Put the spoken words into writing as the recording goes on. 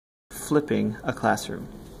flipping a classroom?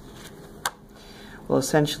 Well,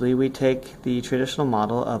 essentially, we take the traditional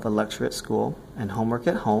model of a lecture at school and homework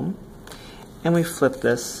at home, and we flip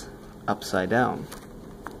this upside down.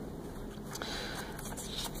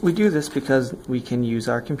 We do this because we can use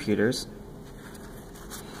our computers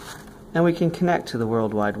and we can connect to the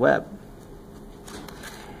World Wide Web.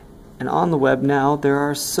 And on the web now, there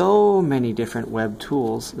are so many different web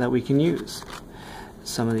tools that we can use.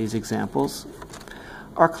 Some of these examples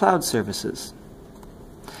are cloud services.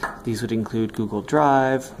 These would include Google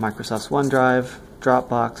Drive, Microsoft's OneDrive,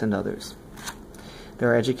 Dropbox, and others.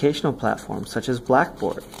 There are educational platforms such as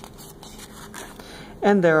Blackboard.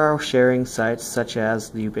 And there are sharing sites such as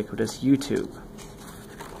the ubiquitous YouTube.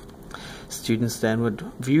 Students then would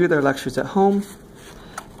view their lectures at home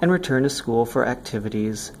and return to school for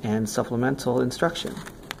activities and supplemental instruction.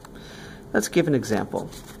 Let's give an example.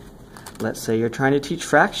 Let's say you're trying to teach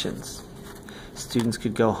fractions. Students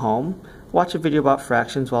could go home, watch a video about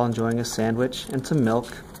fractions while enjoying a sandwich and some milk,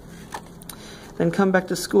 then come back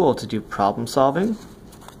to school to do problem solving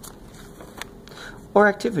or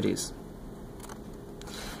activities.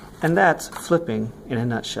 And that's flipping in a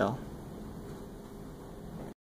nutshell.